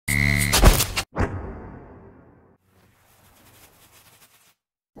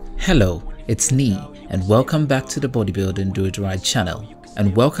Hello, it's Nee, and welcome back to the Bodybuilding Do It Right channel,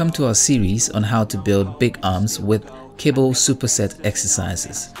 and welcome to our series on how to build big arms with cable superset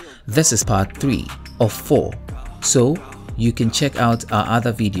exercises. This is part 3 of 4, so you can check out our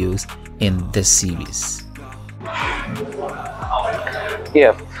other videos in this series.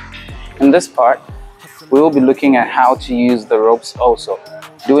 Yeah, in this part, we will be looking at how to use the ropes also,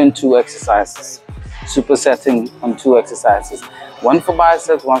 doing 2 exercises, supersetting on 2 exercises. One for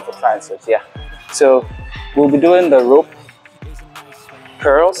biceps, one for triceps, yeah. So we'll be doing the rope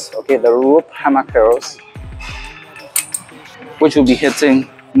curls, okay, the rope hammer curls, which will be hitting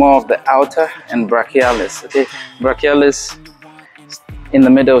more of the outer and brachialis, okay. Brachialis in the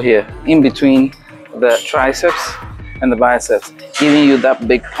middle here, in between the triceps and the biceps, giving you that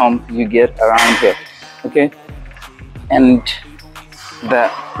big pump you get around here, okay. And the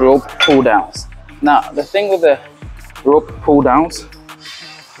rope pull downs. Now, the thing with the rope pull downs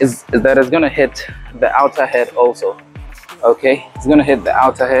is that it's going to hit the outer head also, okay. It's going to hit the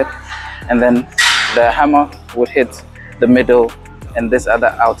outer head, and then the hammer would hit the middle and this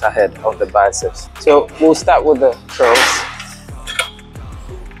other outer head of the biceps. So we'll start with the curls.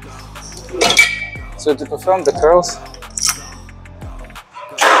 So to perform the curls,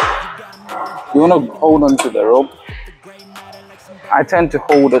 you want to hold on to the rope. I tend to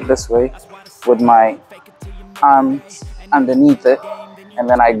hold it this way with my arms underneath it, and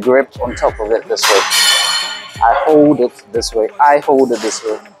then I grip on top of it this way. I hold it this way. I hold it this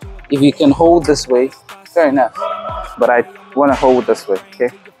way. If you can hold this way, fair enough, but I want to hold this way,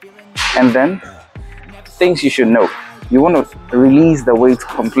 okay? And then things you should know: you want to release the weight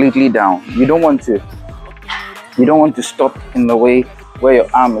completely down. You don't want to stop in the way where your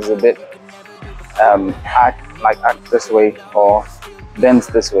arm is a bit act this way or bends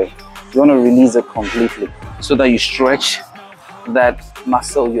this way. You want to release it completely so that you stretch that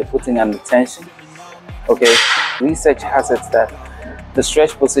muscle you're putting under tension, okay. Research has it that the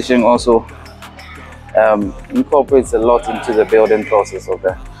stretch position also incorporates a lot into the building process of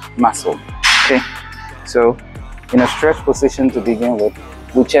the muscle, okay. So in a stretch position to begin with,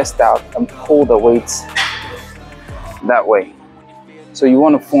 we chest out and pull the weights that way. So you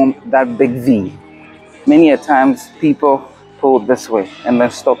want to form that big V. Many a times people pull this way and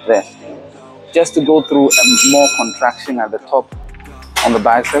then stop there, just to go through more contraction at the top on the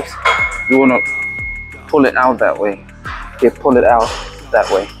biceps. You want to pull it out that way. Okay, pull it out that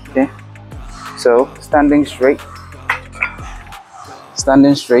way, okay. So standing straight,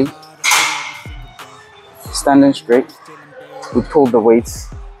 standing straight, standing straight. We pull the weights,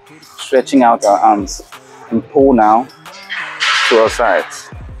 stretching out our arms, and pull now to our sides.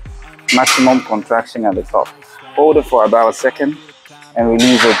 Maximum contraction at the top. Hold it for about a second and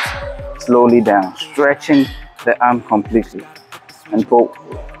release it slowly down, stretching the arm completely, and pull.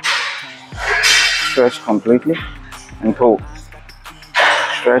 Stretch completely and pull.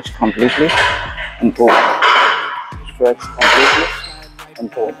 Stretch completely and pull. Stretch completely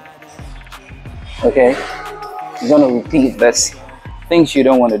and pull. Okay, you're gonna repeat this. Things you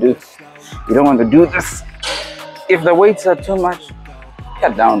don't want to do. You don't want to do this. If the weights are too much,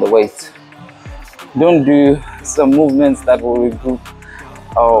 cut down the weights. Don't do some movements that will recruit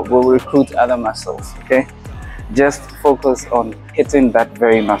other muscles, okay. Just focus on hitting that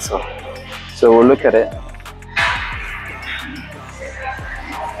very muscle. So we'll look at it.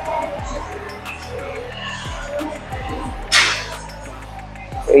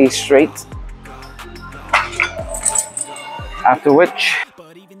 Face straight. After which,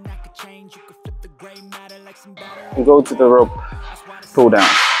 we go to the rope pull down.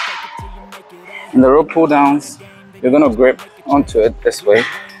 In the rope pull downs, you're going to grip onto it this way,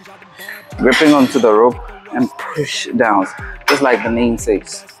 gripping onto the rope and push downs, just like the name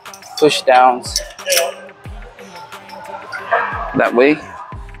says. Push downs that way.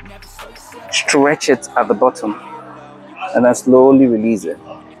 Stretch it at the bottom and then slowly release it.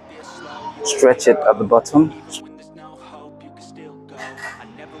 Stretch it at the bottom,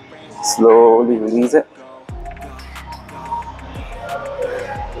 slowly release it.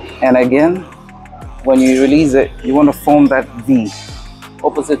 And again, when you release it, you want to form that V,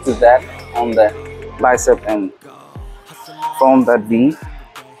 opposite to that on the bicep end. Form that V.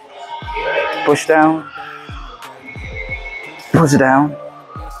 Push down, push down,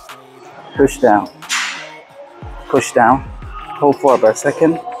 push down, push down. Hold for about a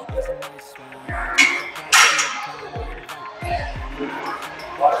second.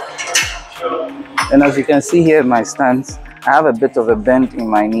 And as you can see here in my stance, I have a bit of a bend in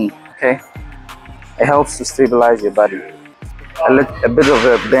my knee, okay? It helps to stabilize your body. A bit of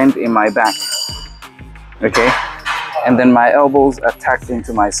a bend in my back, okay? and then my elbows are tucked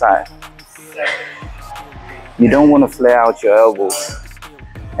into my side. You don't want to flare out your elbows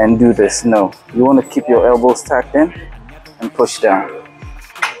and do this. No, you want to keep your elbows tucked in and push down.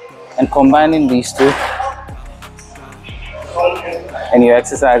 And combining these two, and your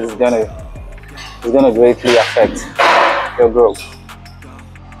exercise is gonna greatly affect your growth.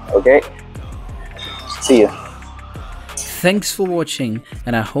 Okay? See you. Thanks for watching,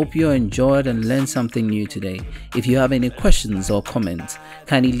 and I hope you enjoyed and learned something new today. If you have any questions or comments,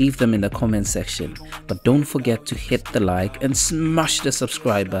 kindly leave them in the comment section. But don't forget to hit the like and smash the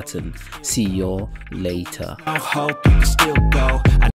subscribe button. See you all later.